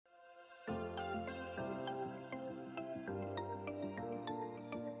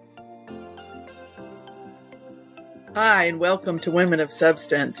Hi, and welcome to Women of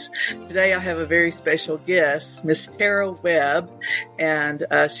Substance. Today I have a very special guest, Miss Tara Webb, and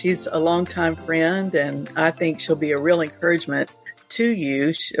she's a longtime friend, and I think she'll be a real encouragement to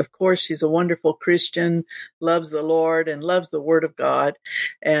you. Of course, she's a wonderful Christian, loves the Lord, and loves the Word of God,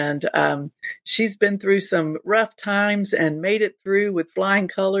 and she's been through some rough times and made it through with flying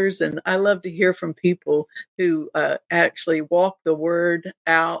colors, and I love to hear from people who actually walk the Word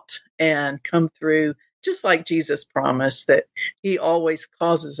out and come through just like Jesus promised that he always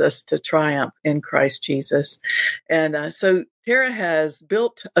causes us to triumph in Christ Jesus. And so Tara has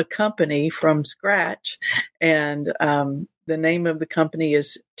built a company from scratch, and the name of the company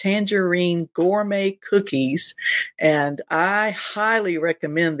is Tangerine Gourmet Cookies. And I highly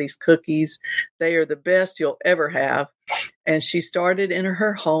recommend these cookies. They are the best you'll ever have. And she started in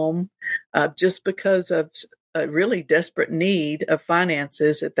her home just because of a really desperate need of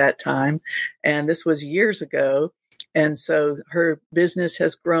finances at that time. And this was years ago. And so her business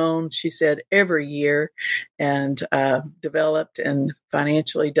has grown, she said, every year, and developed and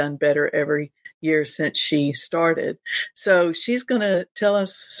financially done better every year since she started. So she's going to tell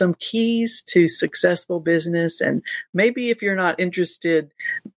us some keys to successful business. And maybe if you're not interested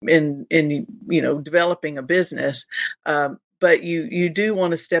in developing a business, but you do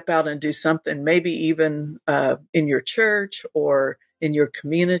want to step out and do something, maybe even in your church or in your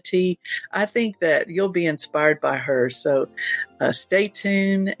community, I think that you'll be inspired by her. So stay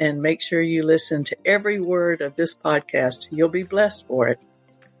tuned and make sure you listen to every word of this podcast. You'll be blessed for it.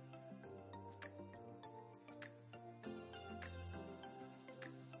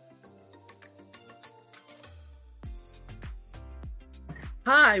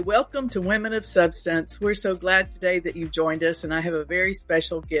 Hi, welcome to Women of Substance. We're so glad today that you've joined us, and I have a very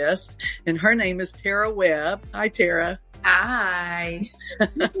special guest, and her name is Tara Webb. Hi, Tara. Hi.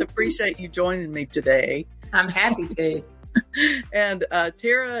 Appreciate you joining me today. I'm happy to. And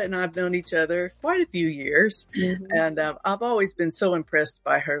Tara and I've known each other quite a few years, and I've always been so impressed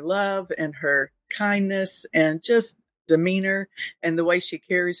by her love and her kindness and just demeanor and the way she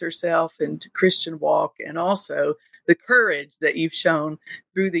carries herself and Christian walk, and also the courage that you've shown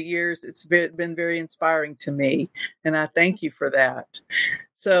through the years. It's been very inspiring to me, and I thank you for that.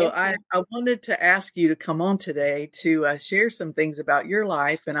 So yes, I wanted to ask you to come on today to share some things about your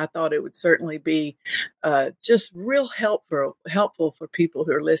life, and I thought it would certainly be just real helpful for people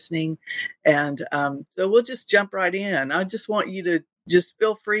who are listening. And so we'll just jump right in. I just want you to just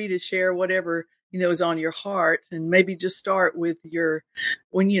feel free to share whatever is on your heart, and maybe just start with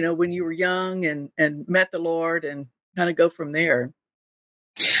when you were young and met the Lord, and kind of go from there.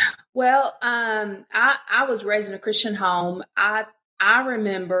 Well, I was raised in a Christian home. I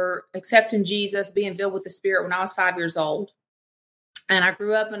remember accepting Jesus, being filled with the Spirit when I was 5 years old. And I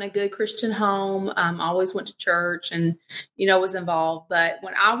grew up in a good Christian home, always went to church and, was involved. But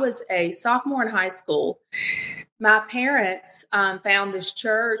when I was a sophomore in high school, my parents found this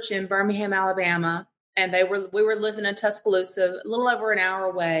church in Birmingham, Alabama, and we were living in Tuscaloosa, a little over an hour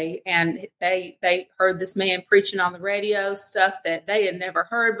away. And they heard this man preaching on the radio, stuff that they had never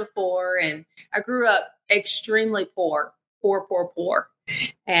heard before. And I grew up extremely poor.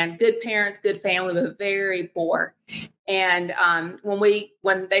 And good parents, good family, but very poor. And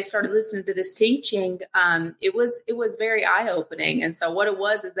when they started listening to this teaching, it was very eye-opening. And so what it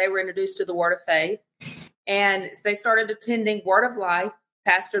was is they were introduced to the Word of Faith, and they started attending Word of Life,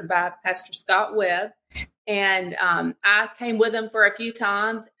 pastored by Pastor Scott Webb. And I came with him for a few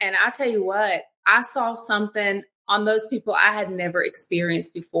times, and I tell you what, I saw something on those people I had never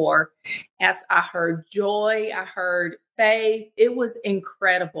experienced before. As I heard joy, I heard faith. It was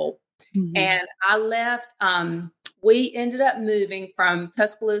incredible. Mm-hmm. And I left. We ended up moving from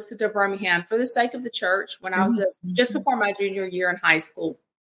Tuscaloosa to Birmingham for the sake of the church when I was just before my junior year in high school.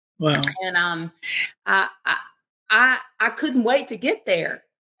 Wow. And I couldn't wait to get there.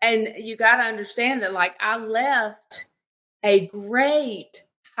 And you got to understand that, like, I left a great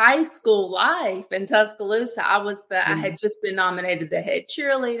high school life in Tuscaloosa. I had just been nominated the head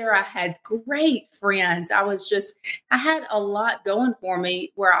cheerleader. I had great friends. I had a lot going for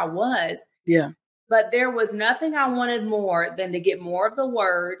me where I was. Yeah. But there was nothing I wanted more than to get more of the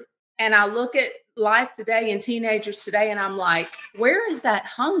Word. And I look at life today and teenagers today, and I'm like, where is that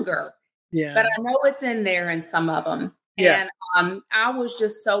hunger? Yeah. But I know it's in there in some of them. Yeah. And I was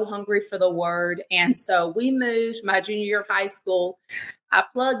just so hungry for the Word. And so we moved my junior year of high school. I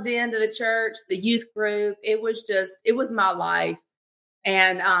plugged into the church, the youth group. It was my life,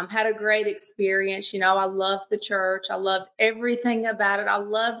 and had a great experience. I loved the church. I loved everything about it. I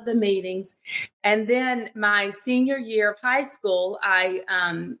loved the meetings. And then my senior year of high school, I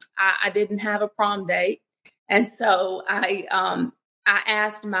didn't have a prom date. And so I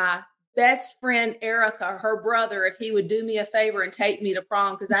asked my best friend, Erica, her brother, if he would do me a favor and take me to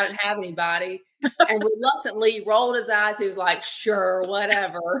prom because I didn't have anybody. And reluctantly rolled his eyes. He was like, sure,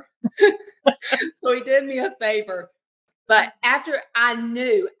 whatever. So he did me a favor. But after I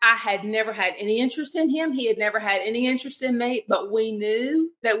knew I had never had any interest in him, he had never had any interest in me, but we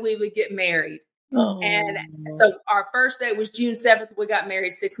knew that we would get married. Oh. And so our first date was June 7th. We got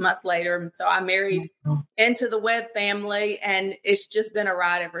married 6 months later. And so I married into the Webb family, and it's just been a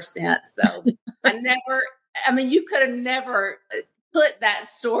ride ever since. So you could have never put that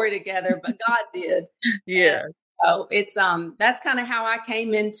story together, but God did. Yes. And so it's, that's kind of how I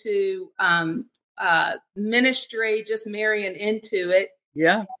came into, ministry, just marrying into it.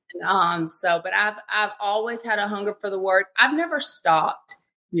 Yeah. And, but I've always had a hunger for the word. I've never stopped.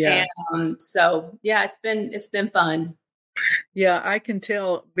 Yeah. And it's been fun. Yeah, I can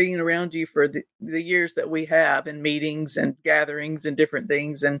tell being around you for the years that we have in meetings and gatherings and different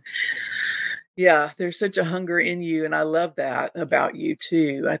things. And yeah, there's such a hunger in you. And I love that about you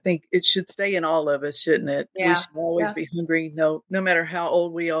too. I think it should stay in all of us, shouldn't it? Yeah. We should always be hungry, no matter how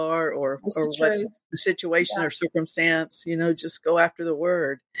old we are or what the situation or circumstance, just go after the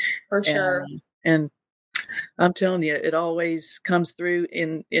word. For sure. And I'm telling you, it always comes through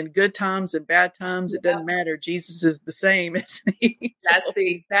in good times and bad times. It doesn't matter. Jesus is the same, isn't he?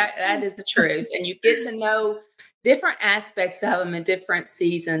 That is the truth. And you get to know different aspects of them in different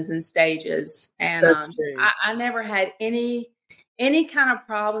seasons and stages. And that's true. I never had any kind of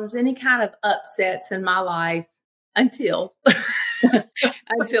problems, any kind of upsets in my life until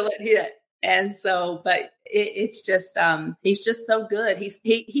it hit. And so, but it's just, he's just so good.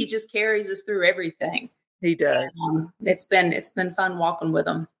 He just carries us through everything. He does. And, it's been fun walking with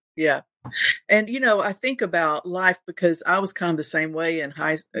him. Yeah. And, I think about life because I was kind of the same way in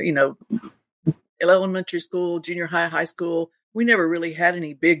elementary school, junior high, high school. We never really had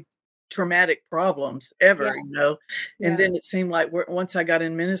any big traumatic problems ever, and then it seemed like once I got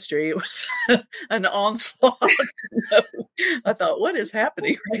in ministry, it was an onslaught. I thought, what is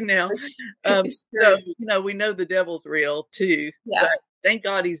happening right now? So, we know the devil's real too, but thank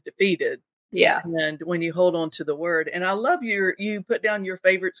God he's defeated. Yeah. And when you hold on to the word, and I love you put down your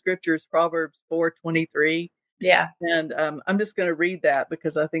favorite scriptures, Proverbs 4:23. Yeah. And I'm just going to read that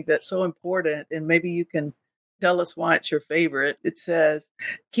because I think that's so important. And maybe you can tell us why it's your favorite. It says,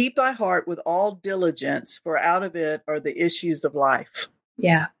 keep thy heart with all diligence, for out of it are the issues of life.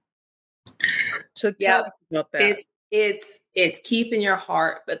 Yeah. So tell us about that. It's keeping your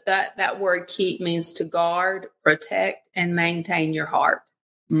heart, but that word keep means to guard, protect, and maintain your heart.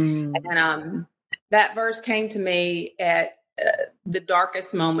 And that verse came to me at the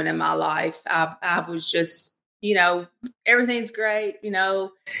darkest moment in my life. I was just, everything's great,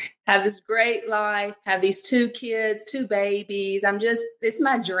 have this great life, have these 2 kids, 2 babies. It's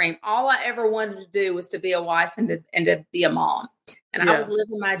my dream. All I ever wanted to do was to be a wife and to be a mom. And I was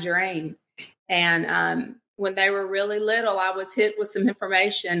living my dream. And when they were really little, I was hit with some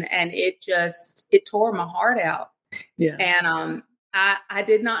information and it tore my heart out. Yeah. And I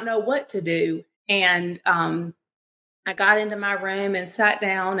did not know what to do. And I got into my room and sat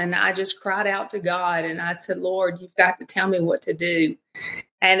down and I just cried out to God. And I said, Lord, you've got to tell me what to do.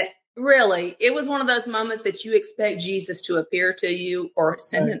 And really, it was one of those moments that you expect Jesus to appear to you or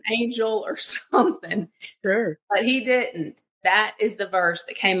send an angel or something. Sure. But he didn't. That is the verse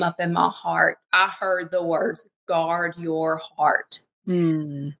that came up in my heart. I heard the words, guard your heart.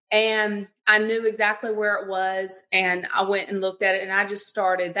 And I knew exactly where it was. And I went and looked at it and I just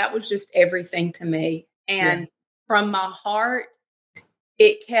started. That was just everything to me. And from my heart,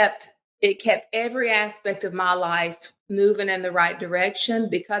 it kept every aspect of my life moving in the right direction.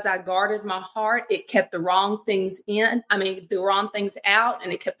 Because I guarded my heart, it kept the wrong things the wrong things out,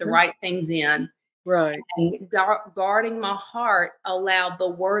 and it kept the right things in. Right. And guarding my heart allowed the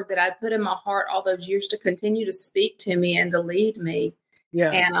word that I put in my heart all those years to continue to speak to me and to lead me.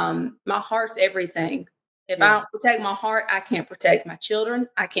 Yeah. And my heart's everything. If I don't protect my heart, I can't protect my children.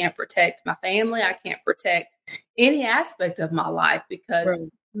 I can't protect my family. I can't protect any aspect of my life because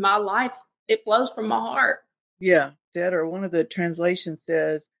my life, it flows from my heart. Yeah. That, or one of the translations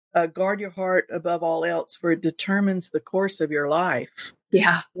says, guard your heart above all else, for it determines the course of your life.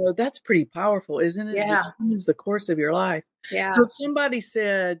 Yeah. Well, that's pretty powerful, isn't it? Yeah. It determines the course of your life. Yeah. So if somebody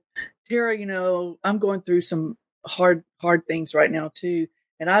said, Tara, I'm going through some hard things right now too.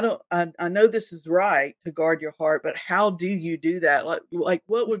 And I know this is right to guard your heart, but how do you do that? Like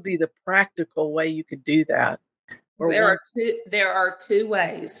what would be the practical way you could do that? There are 2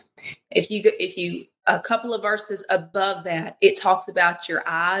 ways. If you a couple of verses above that, it talks about your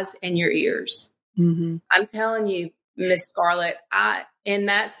eyes and your ears. Mm-hmm. I'm telling you, Miss Scarlett, in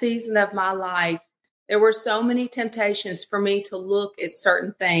that season of my life, there were so many temptations for me to look at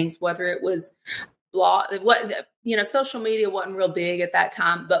certain things, whether it was social media wasn't real big at that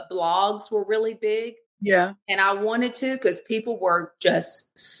time, but blogs were really big. Yeah. And I wanted to, because people were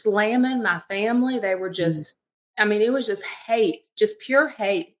just slamming my family. They were just, it was just hate, just pure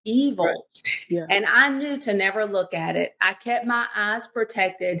hate, evil. Right. Yeah. And I knew to never look at it. I kept my eyes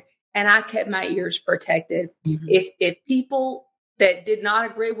protected and I kept my ears protected. Mm-hmm. If people that did not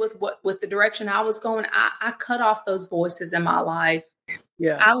agree with the direction I was going, I cut off those voices in my life.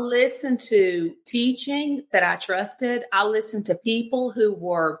 Yeah. I listened to teaching that I trusted. I listened to people who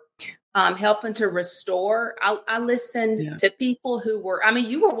were helping to restore. I listened to people who were,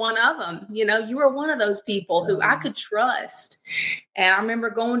 you were one of them, you were one of those people who I could trust. And I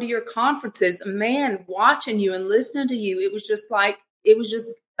remember going to your conferences, man, watching you and listening to you. It was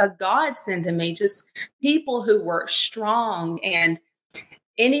just a godsend to me, just people who were strong, and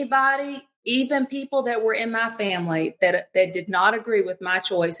anybody, even people that were in my family that did not agree with my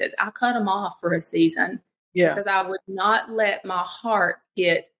choices, I cut them off for a season because I would not let my heart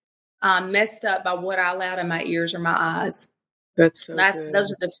get messed up by what I allowed in my ears or my eyes. Those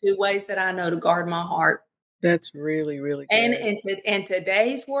are the two ways that I know to guard my heart. That's really, really good. And in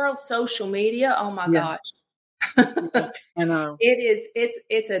today's world, social media, oh my gosh. Yeah, I know.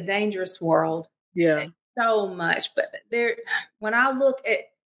 It's a dangerous world. Yeah. So much. But when I look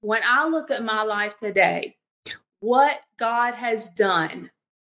at my life today, what God has done,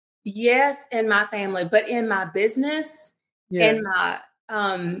 yes, in my family, but in my business, in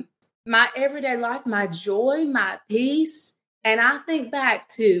my everyday life, my joy, my peace. And I think back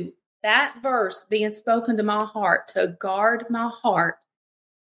to that verse being spoken to my heart, to guard my heart.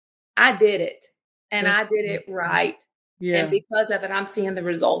 I did it, and I did it right. Yeah. And because of it, I'm seeing the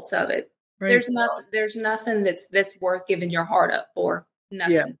results of it. There's nothing that's worth giving your heart up for.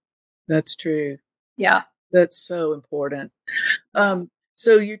 Nothing. Yeah, that's true. Yeah. That's so important.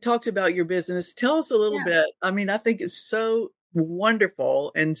 So you talked about your business. Tell us a little bit. I think it's so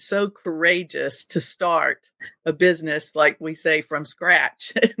wonderful and so courageous to start a business, like we say, from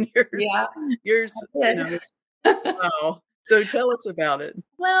scratch. And yours, wow. So tell us about it.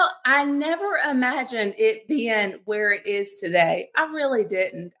 Well, I never imagined it being where it is today. I really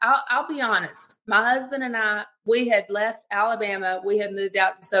didn't. I'll be honest. My husband and I, we had left Alabama. We had moved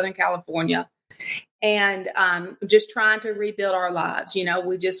out to Southern California, and just trying to rebuild our lives.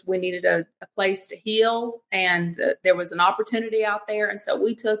 We needed a place to heal, and there was an opportunity out there. And so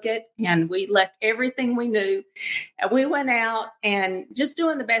we took it, and we left everything we knew, and we went out and just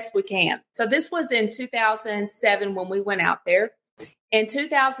doing the best we can. So this was in 2007 when we went out there. In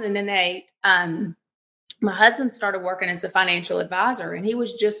 2008, my husband started working as a financial advisor, and he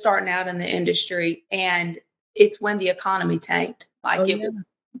was just starting out in the industry. And it's when the economy tanked. It was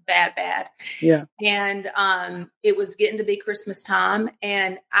bad. Yeah. And it was getting to be Christmas time.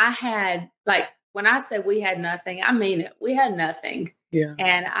 And I had, when I say we had nothing, I mean it. We had nothing. Yeah.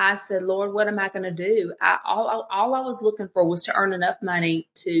 And I said, Lord, what am I going to do? All I was looking for was to earn enough money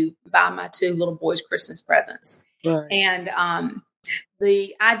to buy my two little boys Christmas presents. Right. And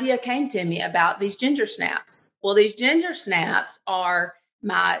the idea came to me about these ginger snaps. Well, these ginger snaps are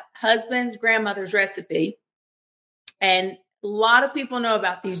my husband's grandmother's recipe. And a lot of people know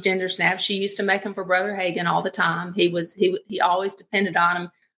about these ginger snaps. She used to make them for Brother Hagin all the time. He always depended on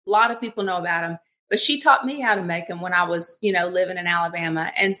them. A lot of people know about them, but she taught me how to make them when I was, living in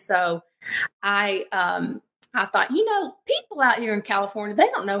Alabama. And so I thought, people out here in California, they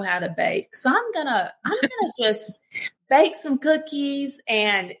don't know how to bake. So I'm gonna just bake some cookies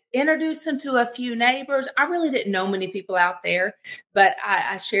and introduce them to a few neighbors. I really didn't know many people out there, but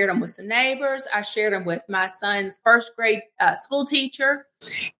I shared them with some neighbors. I shared them with my son's first grade school teacher,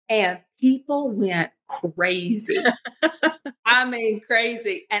 and people went crazy.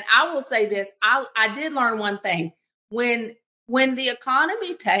 Crazy. And I will say this, I did learn one thing. When the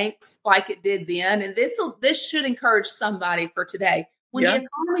economy tanks like it did then, and this should encourage somebody for today. When the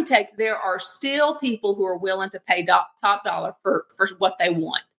economy tanks, there are still people who are willing to pay top dollar for what they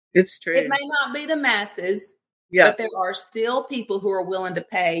want. It's true. It may not be the masses, but there are still people who are willing to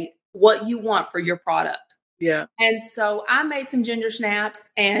pay what you want for your product. Yeah. And so I made some ginger snaps,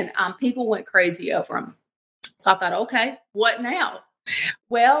 and people went crazy over them. So I thought, okay, what now?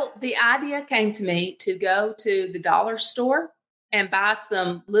 Well, the idea came to me to go to the dollar store and buy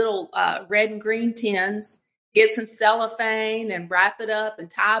some little red and green tins get some cellophane and wrap it up and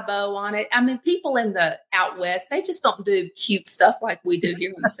tie a bow on it. I mean, people in the out west, they just don't do cute stuff like we do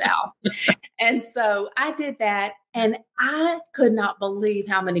here in the South. And so I did that, and I could not believe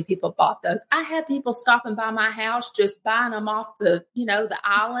how many people bought those. I had people stopping by my house, just buying them off the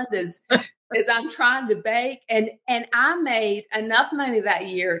island as I'm trying to bake. And I made enough money that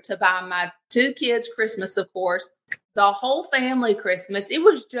year to buy my 2 kids Christmas, of course, the whole family Christmas. It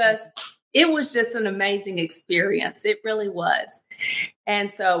was just an amazing experience. It really was.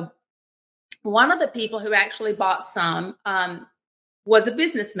 And so one of the people who actually bought some was a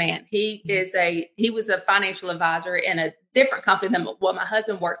businessman. He was a financial advisor in a different company than what my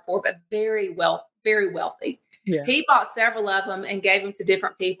husband worked for, but very wealthy. Yeah. He bought several of them and gave them to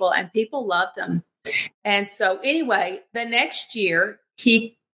different people, and people loved them. And so anyway, the next year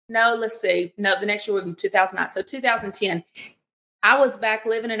the next year would be 2009. So 2010, I was back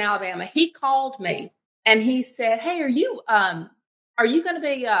living in Alabama. He called me and he said, "Hey, are you going to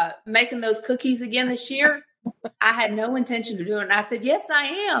be making those cookies again this year?" I had no intention of doing it. And I said, "Yes, I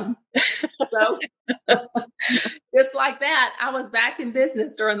am." So just like that, I was back in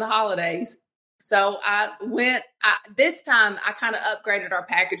business during the holidays. So this time I kind of upgraded our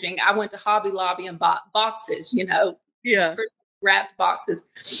packaging. I went to Hobby Lobby and bought boxes, wrapped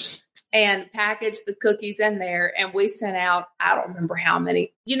boxes, and packaged the cookies in there. And we sent out, I don't remember how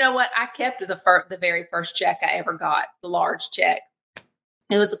many. You know what? I kept the very first check I ever got, the large check.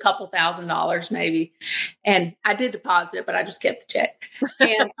 It was a couple $1,000s maybe. And I did deposit it, but I just kept the check.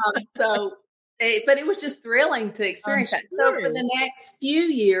 And but it was just thrilling to experience that. So for the next few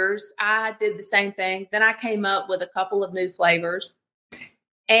years, I did the same thing. Then I came up with a couple of new flavors.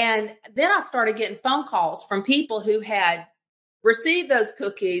 And then I started getting phone calls from people who had received those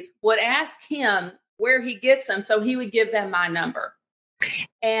cookies, would ask him where he gets them. So he would give them my number.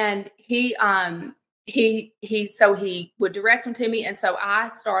 And he would direct them to me. And so I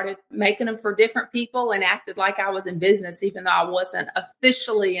started making them for different people and acted like I was in business, even though I wasn't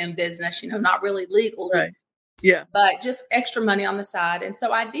officially in business, not really legally, right. Yeah, but just extra money on the side. And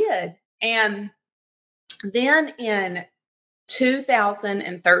so I did. And then in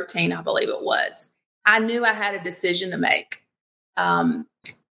 2013, I believe it was, I knew I had a decision to make. I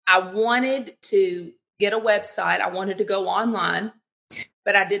wanted to get a website. I wanted to go online.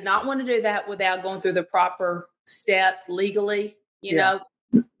 But I did not want to do that without going through the proper steps legally. We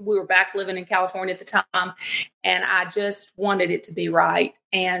were back living in California at the time, and I just wanted it to be right.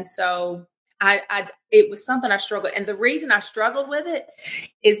 And so it was something I struggled. And the reason I struggled with it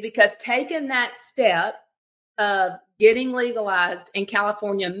is because taking that step of getting legalized in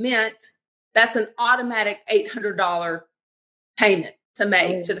California meant that's an automatic $800 payment to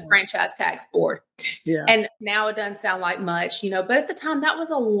make to the franchise tax board. Yeah. And now it doesn't sound like much, but at the time that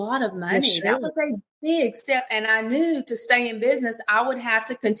was a lot of money. Sure. That was a big step. And I knew to stay in business, I would have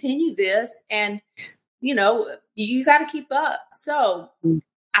to continue this. And, you got to keep up. So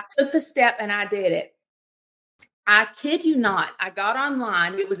I took the step and I did it. I kid you not. I got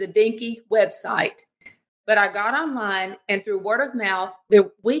online. It was a dinky website, but I got online, and through word of mouth,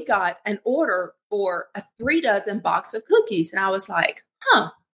 we got an order for a 3 box of cookies. And I was like,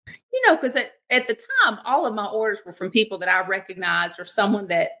 because at the time, all of my orders were from people that I recognized or someone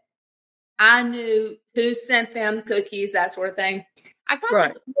that I knew who sent them cookies, that sort of thing. I got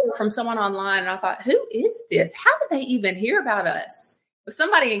this order from someone online, and I thought, who is this? How did they even hear about us? It was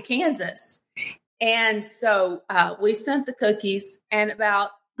somebody in Kansas. And so we sent the cookies, and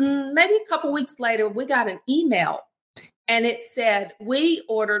about maybe a couple weeks later, we got an email. And it said, "We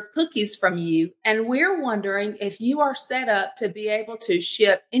ordered cookies from you, and we're wondering if you are set up to be able to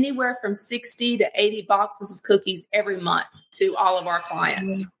ship anywhere from 60 to 80 boxes of cookies every month to all of our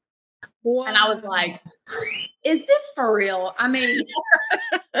clients." Wow. And I was like, is this for real? I mean,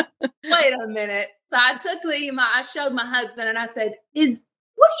 wait a minute. So I took the email, I showed my husband, and I said,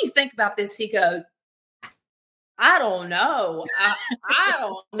 what do you think about this? He goes, "I don't know. I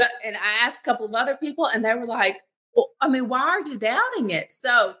don't know." And I asked a couple of other people, and they were like, "Well, I mean, why are you doubting it?"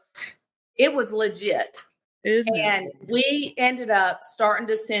 So it was legit. And we ended up starting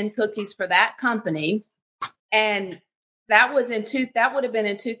to send cookies for that company. And that would have been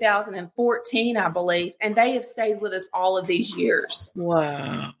in 2014, I believe. And they have stayed with us all of these years.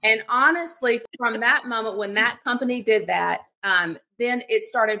 Wow. And honestly, from that moment when that company did that, then it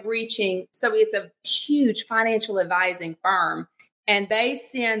started reaching. So it's a huge financial advising firm. And they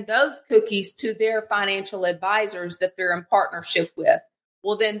send those cookies to their financial advisors that they're in partnership with.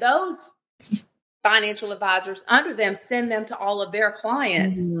 Well, then those financial advisors under them send them to all of their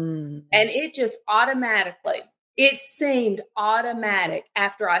clients. And it just it seemed automatic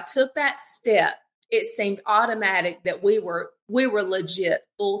after I took that step it seemed automatic that we were legit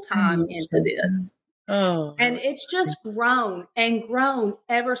full time into this. Oh, And it's just grown and grown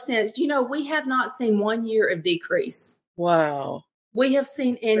ever since. We have not seen 1 year of decrease. wow. We have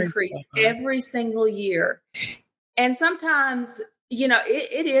seen increase every single year. And sometimes,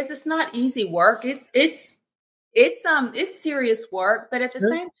 it's not easy work. It's serious work. But at the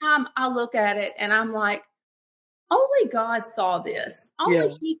same time, I look at it and I'm like, only God saw this. Only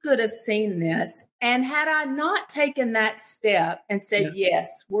He could have seen this. And had I not taken that step and said,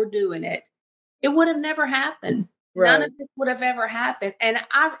 yes, we're doing it, it would have never happened. Right. None of this would have ever happened. And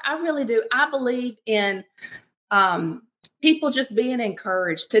I really do. I believe in people just being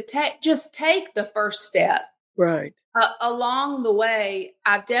encouraged to take the first step. Right. Along the way,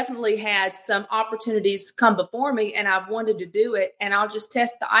 I've definitely had some opportunities come before me and I've wanted to do it. And I'll just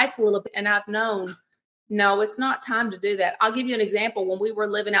test the ice a little bit. And I've known, no, it's not time to do that. I'll give you an example. When we were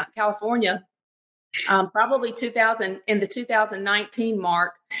living out in California, probably in the 2019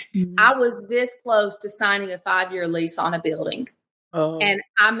 mark, I was this close to signing a 5-year lease on a building. Oh. And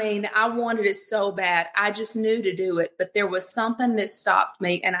I wanted it so bad. I just knew to do it, but there was something that stopped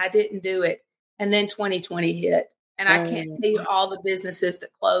me and I didn't do it. And then 2020 hit. And I can't tell you all the businesses that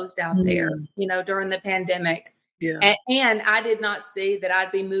closed out there, during the pandemic. Yeah. And I did not see that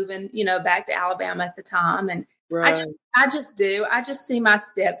I'd be moving, back to Alabama at the time. And I just do. I just see my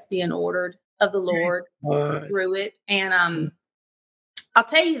steps being ordered of the Lord through it. And I'll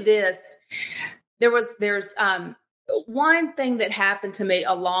tell you this, there's one thing that happened to me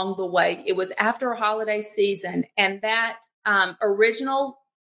along the way. It was after a holiday season, and that original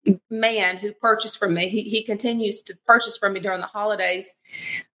man who purchased from me, he continues to purchase from me during the holidays.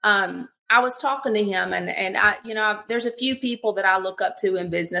 I was talking to him and I, there's a few people that I look up to in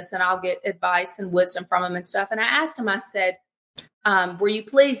business and I'll get advice and wisdom from them and stuff. And I asked him, I said, were you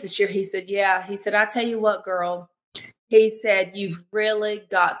pleased this year? He said, yeah. He said, I tell you what, girl, he said, you've really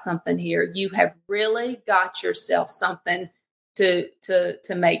got something here. You have really got yourself something to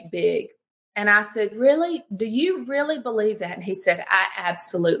make big. And I said, really? Do you really believe that? And he said, I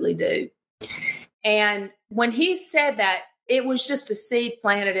absolutely do. And when he said that, it was just a seed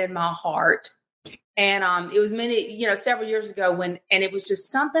planted in my heart. And it was several years ago and it was just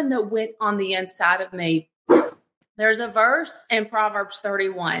something that went on the inside of me. There's a verse in Proverbs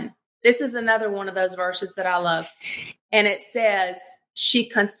 31. This is another one of those verses that I love. And it says, she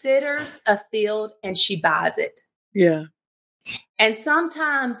considers a field and she buys it. Yeah. And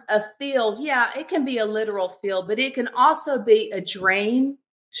sometimes a field, it can be a literal field, but it can also be a dream.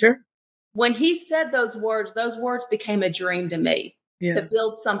 Sure. When he said those words became a dream to me to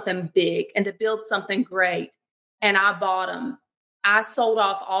build something big and to build something great. And I bought them. I sold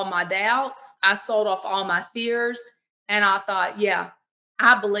off all my doubts. I sold off all my fears. And I thought,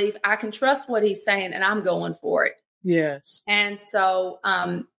 I believe I can trust what he's saying and I'm going for it. Yes. And so,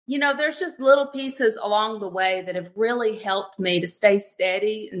 there's just little pieces along the way that have really helped me to stay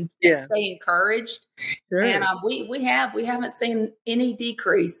steady and stay encouraged. Sure. And we haven't seen any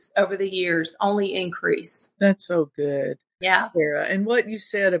decrease over the years, only increase. That's so good. Yeah. Sarah. And what you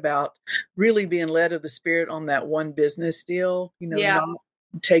said about really being led of the Spirit on that one business deal, not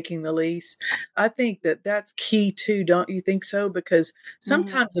taking the lease. I think that that's key too. Don't you think so? Because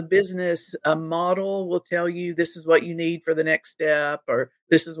sometimes a business model will tell you this is what you need for the next step, or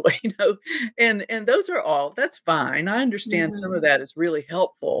this is what, and those are all, that's fine. I understand some of that is really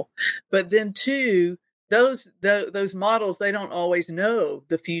helpful, but then too, those models, they don't always know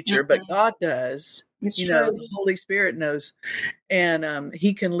the future, but God does. It's true. The Holy Spirit knows, and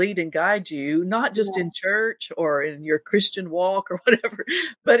He can lead and guide you, not just in church or in your Christian walk or whatever,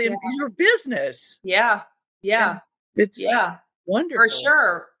 but in your business. Yeah. And it's wonderful. For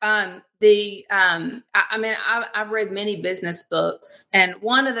sure. I've read many business books, and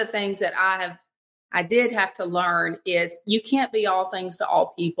one of the things that I did have to learn is you can't be all things to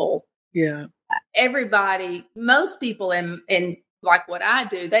all people. Yeah. Most people in like what I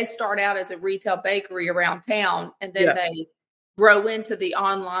do, they start out as a retail bakery around town, and then they grow into the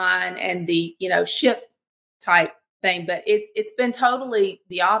online and the, ship type thing. But it's been totally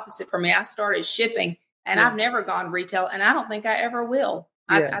the opposite for me. I started shipping and I've never gone retail, and I don't think I ever will.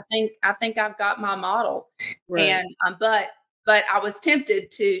 I think I've got my model. Right. And, but I was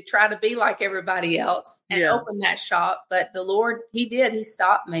tempted to try to be like everybody else and open that shop. But the Lord, He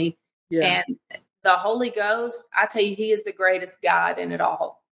stopped me. Yeah. And the Holy Ghost, I tell you, He is the greatest guide in it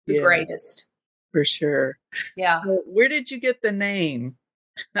all. The greatest. For sure. Yeah. So where did you get the name?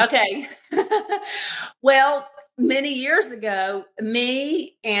 Okay. Well, many years ago,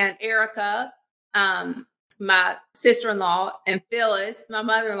 me and Erica, my sister-in-law, and Phyllis, my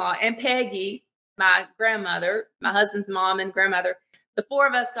mother-in-law, and Peggy, my grandmother, my husband's mom and grandmother, the four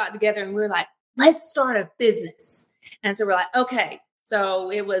of us got together and we were like, let's start a business. And so we're like, okay.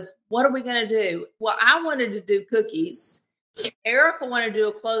 So it was, what are we going to do? Well, I wanted to do cookies. Erica wanted to do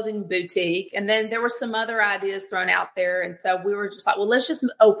a clothing boutique. And then there were some other ideas thrown out there. And so we were just like, well, let's just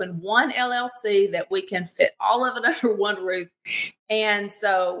open one LLC that we can fit all of it under one roof. And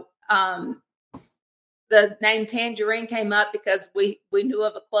so, the name Tangerine came up because we knew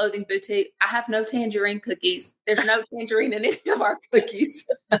of a clothing boutique. I have no tangerine cookies. There's no tangerine in any of our cookies.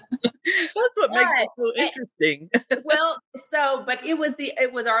 That's what makes it so interesting. But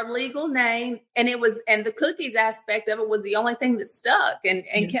it was our legal name, and the cookies aspect of it was the only thing that stuck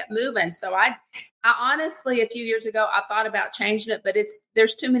and kept moving. So I honestly, a few years ago, I thought about changing it, but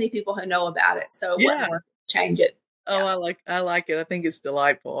there's too many people who know about it. So it wasn't worth it to change it. Oh, yeah. I like it. I think it's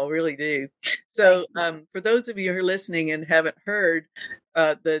delightful. I really do. So, for those of you who are listening and haven't heard,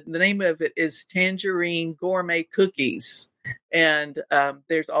 the name of it is Tangerine Gourmet Cookies. And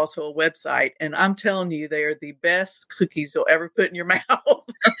there's also a website. And I'm telling you, they are the best cookies you'll ever put in your mouth.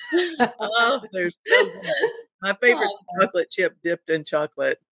 Oh, they're so good. My favorite's chocolate chip dipped in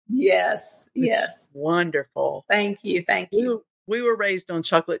chocolate. Yes. Yes. Wonderful. Thank you. We were raised on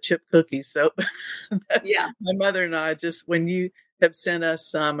chocolate chip cookies. So my mother and I when you have sent us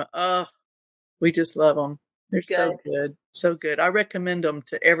some, we just love them. They're so good. So good. I recommend them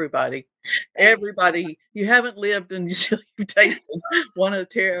to everybody. Everybody, you haven't lived until you've tasted one of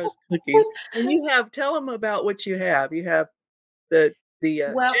Tara's cookies. And tell them about what you have. You have the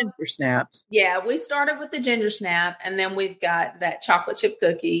ginger snaps. Yeah, we started with the ginger snap, and then we've got that chocolate chip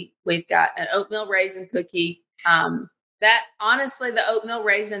cookie. We've got an oatmeal raisin cookie. That honestly, the oatmeal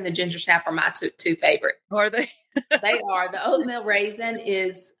raisin and the ginger snap are my two favorite. Are they? They are. The oatmeal raisin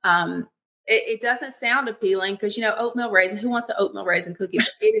is, it doesn't sound appealing because, oatmeal raisin, who wants an oatmeal raisin cookie?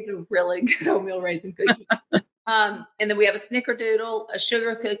 It is a really good oatmeal raisin cookie. And then we have a snickerdoodle, a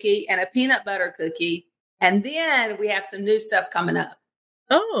sugar cookie, and a peanut butter cookie. And then we have some new stuff coming up.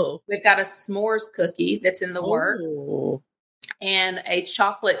 Oh. We've got a s'mores cookie that's in the works, and a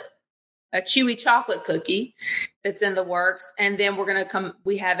chewy chocolate cookie that's in the works. And then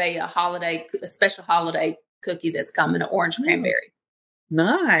we have a special holiday cookie that's coming, an orange cranberry.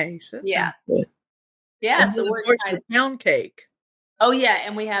 Nice. That sounds good. Yeah. And so we're excited. Pound cake. Oh yeah.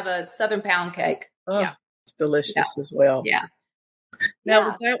 And we have a Southern pound cake. Oh, yeah. It's delicious as well. Yeah. Now,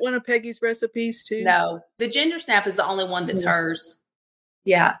 was that one of Peggy's recipes too? No, the ginger snap is the only one that's hers.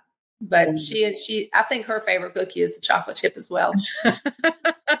 Yeah. But she, I think her favorite cookie is the chocolate chip as well.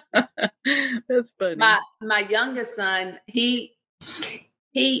 That's funny. My youngest son, he,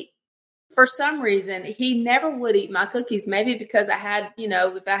 for some reason, he never would eat my cookies. Maybe because I had,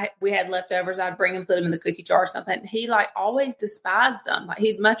 we had leftovers, I'd bring and put them in the cookie jar or something. He always despised them. Like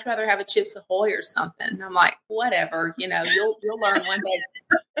he'd much rather have a Chips Ahoy or something. And I'm like, whatever, you'll learn one day.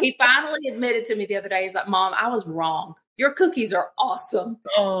 He finally admitted to me the other day, he's like, Mom, I was wrong. Your cookies are awesome.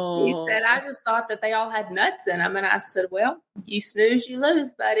 Oh. He said, I just thought that they all had nuts in them. And I said, well, you snooze, you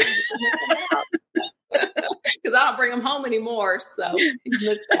lose, buddy. Because I don't bring them home anymore. So you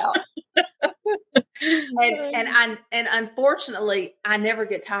missed out. and unfortunately, I never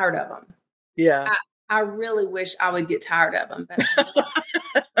get tired of them. Yeah. I really wish I would get tired of them.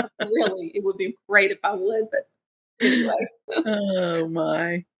 But really, it would be great if I would. But anyway. Oh,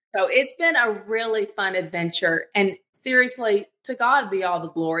 my. So it's been a really fun adventure. And seriously, to God be all the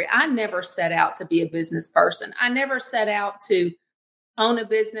glory. I never set out to be a business person. I never set out to own a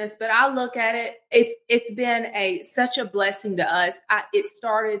business, but I look at it, it's been such a blessing to us. It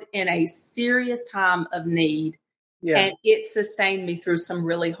started in a serious time of need. Yeah. And it sustained me through some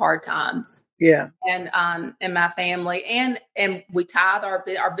really hard times. Yeah. And my family and we tithe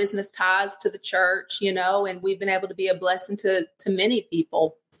our business ties to the church, and we've been able to be a blessing to many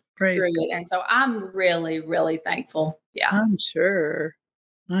people. Praise through God. it. And so I'm really, really thankful. Yeah. I'm sure.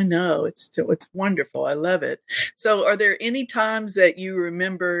 I know. It's wonderful. I love it. So are there any times that you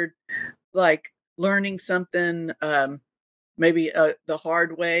remembered learning something, maybe the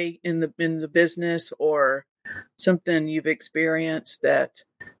hard way in the business, or something you've experienced that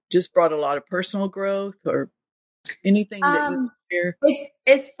just brought a lot of personal growth, or anything that you share?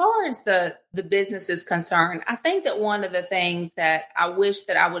 As far as the business is concerned, I think that one of the things that I wish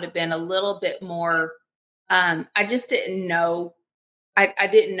that I would have been a little bit more, I just didn't know. I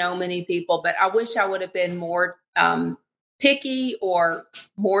didn't know many people, but I wish I would have been more picky or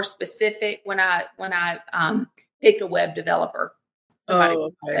more specific when I picked a web developer, somebody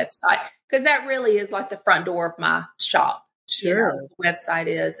with a website, because that really is like the front door of my shop. Sure. The website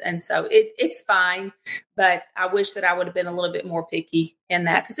is. And so it's fine, but I wish that I would have been a little bit more picky in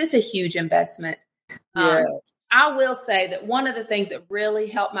that, because it's a huge investment. Yes. I will say that one of the things that really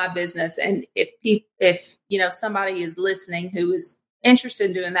helped my business, and if somebody is listening who is interested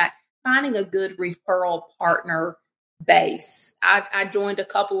in doing that, finding a good referral partner base. I joined a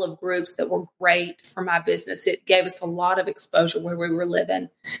couple of groups that were great for my business. It gave us a lot of exposure where we were living.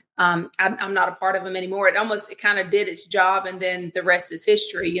 I'm not a part of them anymore. It kind of did its job, and then the rest is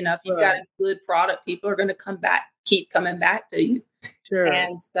history. If you've got a good product, people are going to keep coming back to you. Sure.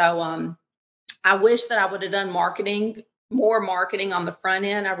 And so, I wish that I would have done more marketing on the front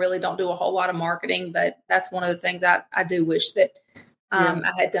end. I really don't do a whole lot of marketing, but that's one of the things I do wish that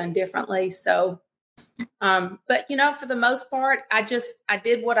I had done differently. So, but for the most part, I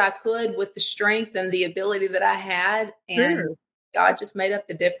did what I could with the strength and the ability that I had, and God just made up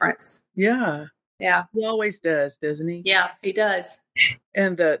the difference. Yeah. Yeah. He always does, doesn't he? Yeah, he does.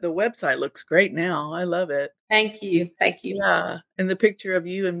 And the website looks great now. I love it. Thank you. Thank you. Yeah. And the picture of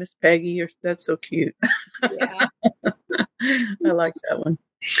you and Miss Peggy, that's so cute. Yeah. I like that one.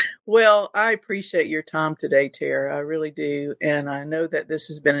 Well, I appreciate your time today, Tara. I really do. And I know that this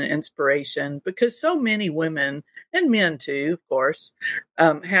has been an inspiration because so many women and men too, of course,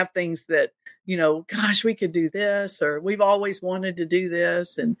 have things that, gosh, we could do this, or we've always wanted to do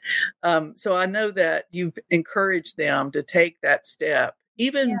this. And so I know that you've encouraged them to take that step.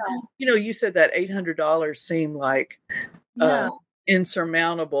 Even, you said that $800 seemed like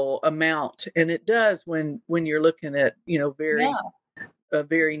insurmountable amount. And it does when you're looking at, a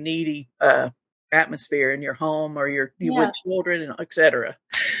very needy atmosphere in your home or you're with children and et cetera.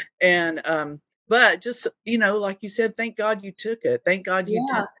 And, but just, like you said, thank God you took it. Thank God you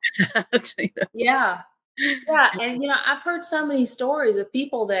did that. Yeah. Yeah. And, I've heard so many stories of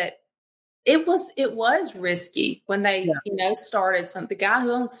people that it was risky when they, started something. The guy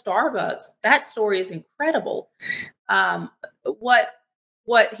who owns Starbucks, that story is incredible. What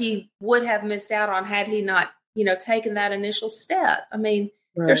he would have missed out on had he not, taken that initial step. I mean,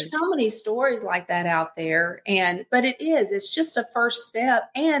 there's so many stories like that out there, but it's just a first step.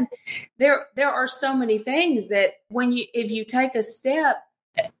 And there are so many things that if you take a step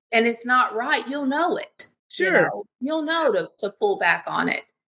and it's not right, you'll know it. Sure. You'll know to pull back on it.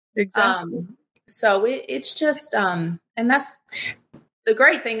 Exactly. So it's just, and that's the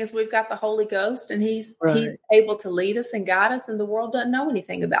great thing is we've got the Holy Ghost, and he's able to lead us and guide us, and the world doesn't know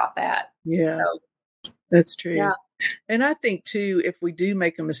anything about that. Yeah, so, that's true. Yeah. And I think too, if we do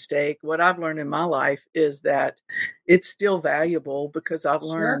make a mistake, what I've learned in my life is that it's still valuable because I've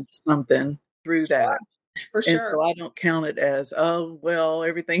learned something through that. For sure. And so I don't count it as, oh, well,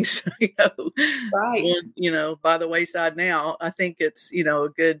 everything's, by the wayside now. I think it's, a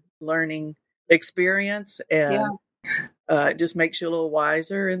good learning experience, and it just makes you a little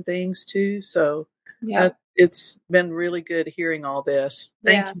wiser in things too. So it's been really good hearing all this.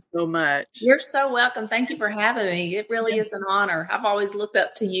 Thank you so much. You're so welcome. Thank you for having me. It really is an honor. I've always looked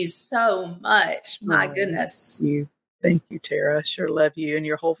up to you so much. My goodness. Thank you, Tara. I sure love you and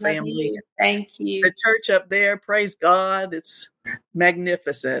your whole family. Thank you. The church up there, praise God. It's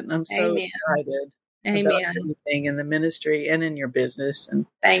magnificent. I'm so excited about everything in the ministry and in your business. And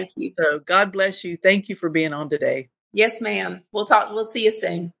thank you. So God bless you. Thank you for being on today. Yes, ma'am. We'll talk. We'll see you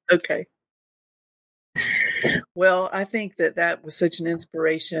soon. Okay. Well, I think that was such an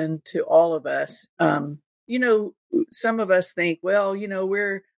inspiration to all of us. Some of us think, well,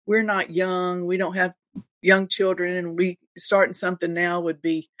 we're not young. We don't have young children, and we starting something now would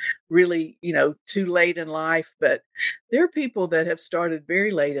be really, too late in life. But there are people that have started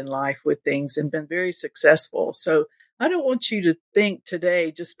very late in life with things and been very successful. So I don't want you to think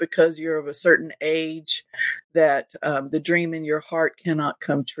today, just because you're of a certain age, that the dream in your heart cannot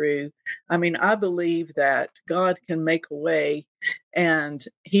come true. I mean, I believe that God can make a way, and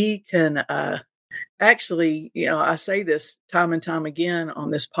he can actually, I say this time and time again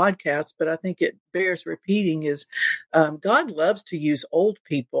on this podcast, but I think it bears repeating, is God loves to use old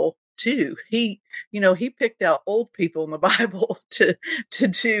people too. He picked out old people in the Bible to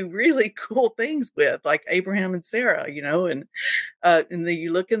do really cool things with, like Abraham and Sarah, and then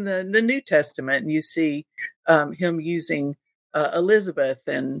you look in the New Testament and you see him using Elizabeth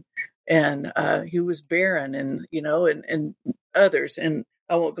and who was barren, and and others. And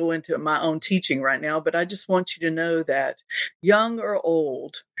I won't go into my own teaching right now, but I just want you to know that young or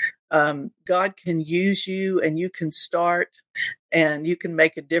old, God can use you, and you can start, and you can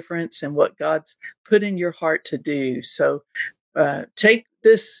make a difference in what God's put in your heart to do. So take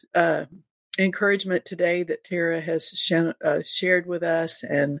this encouragement today that Tara has shared with us,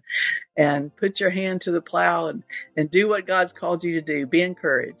 and put your hand to the plow and do what God's called you to do. Be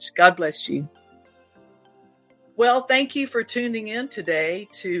encouraged. God bless you. Well, thank you for tuning in today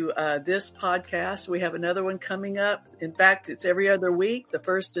to this podcast. We have another one coming up. In fact, it's every other week, the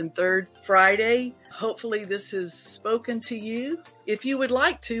first and third Friday. Hopefully this has spoken to you. If you would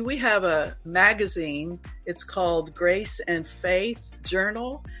like to, we have a magazine. It's called Grace and Faith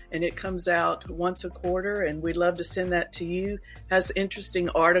Journal, and it comes out once a quarter, and we'd love to send that to you. It has interesting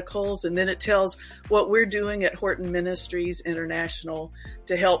articles, and then it tells what we're doing at Horton Ministries International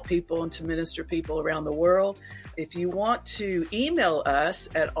to help people and to minister people around the world. If you want to email us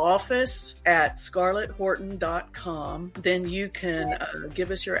at office@scarletthorton.com, then you can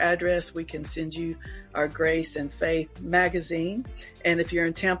give us your address. We can send you our Grace and Faith magazine. And if you're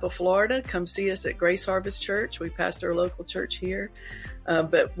in Tampa, Florida, come see us at Grace Harvest Church. We pastor a local church here.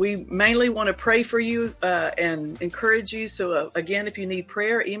 But we mainly want to pray for you and encourage you. So again, if you need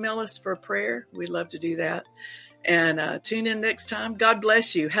prayer, email us for prayer. We'd love to do that. And tune in next time. God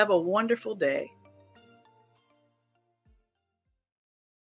bless you. Have a wonderful day.